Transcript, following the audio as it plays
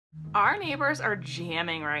Our neighbors are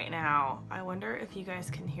jamming right now. I wonder if you guys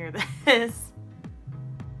can hear this.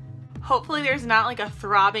 Hopefully there's not like a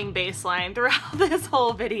throbbing bass line throughout this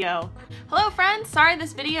whole video. Hello friends, sorry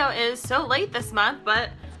this video is so late this month, but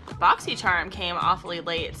Boxycharm came awfully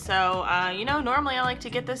late. So, you know, normally I like to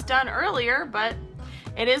get this done earlier, but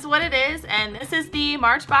it is what it is. And this is the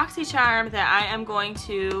March Boxycharm that I am going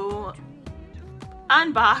to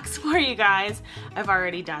unbox for you guys. I've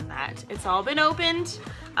already done that. It's all been opened.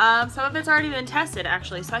 Some of it's already been tested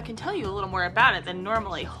actually, so I can tell you a little more about it than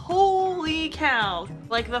normally. Holy cow,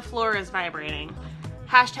 like the floor is vibrating.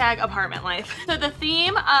 Hashtag apartment life. So the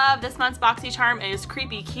theme of this month's Boxycharm is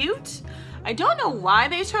creepy cute. I don't know why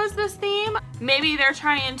they chose this theme. Maybe they're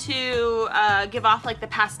trying to give off like the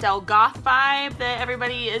pastel goth vibe that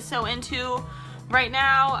everybody is so into right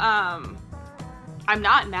now. I'm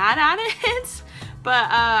not mad at it, but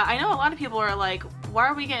I know a lot of people are like, why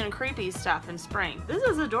are we getting creepy stuff in spring? This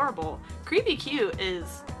is adorable. Creepy cute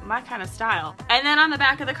is my kind of style. And then on the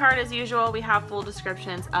back of the card, as usual, we have full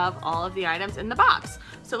descriptions of all of the items in the box.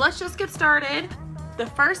 So let's just get started. The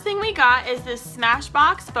first thing we got is this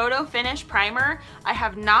Smashbox Photo Finish Primer. I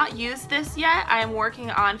have not used this yet. I am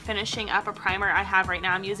working on finishing up a primer I have right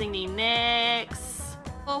now. I'm using the NYX,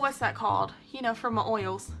 oh, what's that called? You know, for my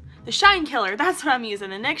oils. The Shine Killer, that's what I'm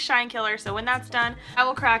using, the NYX Shine Killer. So when that's done, I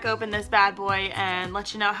will crack open this bad boy and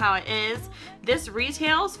let you know how it is. This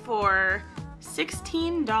retails for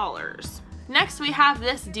 $16. Next we have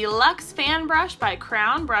this Deluxe Fan Brush by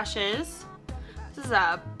Crown Brushes. This is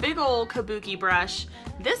a big old kabuki brush.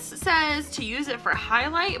 This says to use it for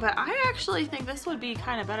highlight, but I actually think this would be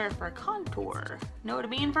kind of better for contour. Know what I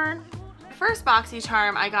mean, Vern? First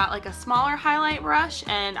Boxycharm, I got like a smaller highlight brush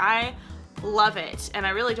and I love it, and I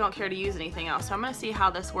really don't care to use anything else. So I'm gonna see how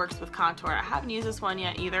this works with contour. I haven't used this one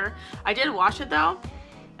yet either. I did wash it though,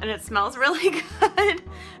 and it smells really good.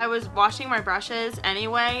 I was washing my brushes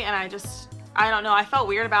anyway, and I don't know, I felt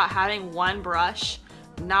weird about having one brush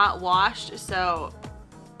not washed, so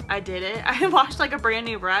I did it. I washed like a brand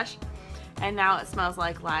new brush, and now it smells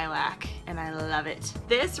like lilac, and I love it.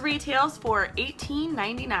 This retails for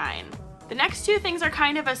 $18.99. The next two things are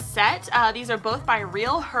kind of a set. These are both by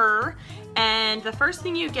Real Her, and the first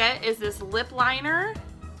thing you get is this lip liner.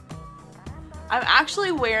 I'm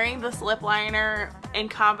actually wearing this lip liner in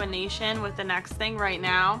combination with the next thing right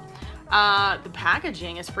now. The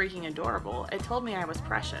packaging is freaking adorable. It told me I was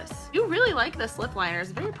precious. You really like this lip liner.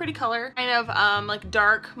 It's a very pretty color, kind of like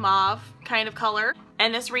dark mauve kind of color.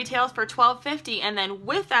 And this retails for $12.50. And then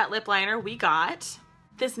with that lip liner, we got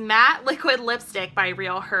this matte liquid lipstick by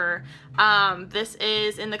Real Her. This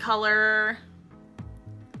is in the color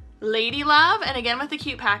Lady Love, and again with the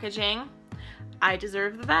cute packaging. I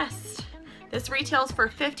deserve the best. This retails for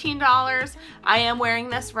 $15. I am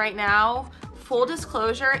wearing this right now. Full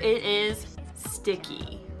disclosure, it is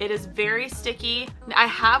sticky. It is very sticky. I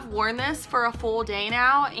have worn this for a full day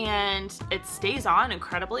now, and it stays on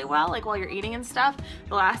incredibly well, like while you're eating and stuff.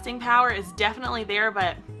 The lasting power is definitely there,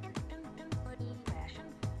 but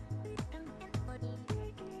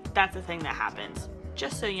that's the thing that happens,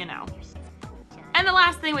 just so you know. And the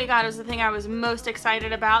last thing we got is the thing I was most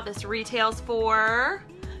excited about. This retails for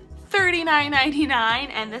 $39.99,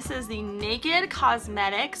 and this is the Naked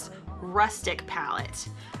Cosmetics Rustic Palette.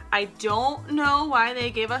 I don't know why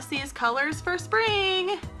they gave us these colors for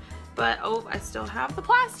spring, but oh, I still have the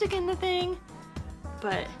plastic in the thing,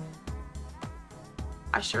 but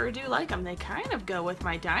I sure do like them. They kind of go with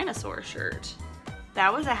my dinosaur shirt.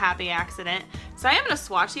 That was a happy accident. So I am gonna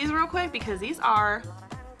swatch these real quick because these are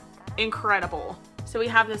incredible. So we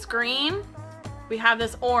have this green, we have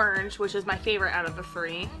this orange, which is my favorite out of the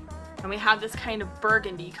three, and we have this kind of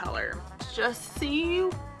burgundy color. Just see.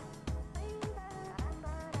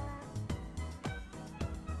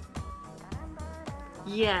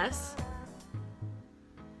 Yes.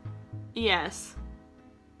 Yes.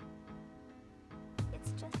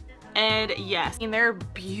 And yes, and they're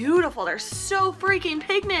beautiful. They're so freaking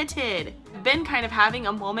pigmented. I've been kind of having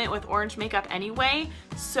a moment with orange makeup anyway,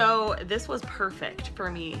 so this was perfect for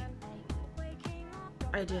me.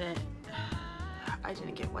 I didn't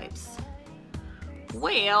get wipes.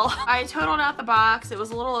 Well, I totaled out the box. It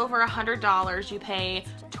was a little over $100. You pay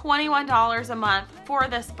 $21 a month for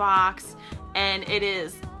this box, and it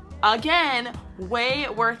is, again, way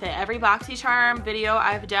worth it. Every Boxycharm video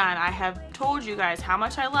I've done, I have told you guys how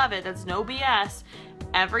much I love it. That's no BS.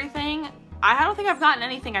 Everything, I don't think I've gotten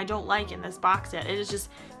anything I don't like in this box yet. It is just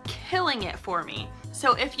killing it for me.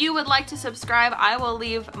 So if you would like to subscribe, I will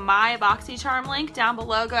leave my Boxycharm link down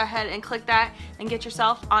below. Go ahead and click that and get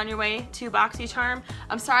yourself on your way to Boxycharm.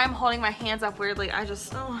 I'm sorry I'm holding my hands up weirdly. I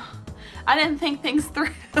didn't think things through.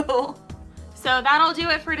 So that'll do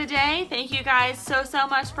it for today. Thank you guys so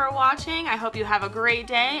much for watching. I hope you have a great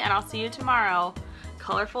day, and I'll see you tomorrow.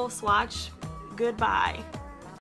 Colorful swatch, goodbye.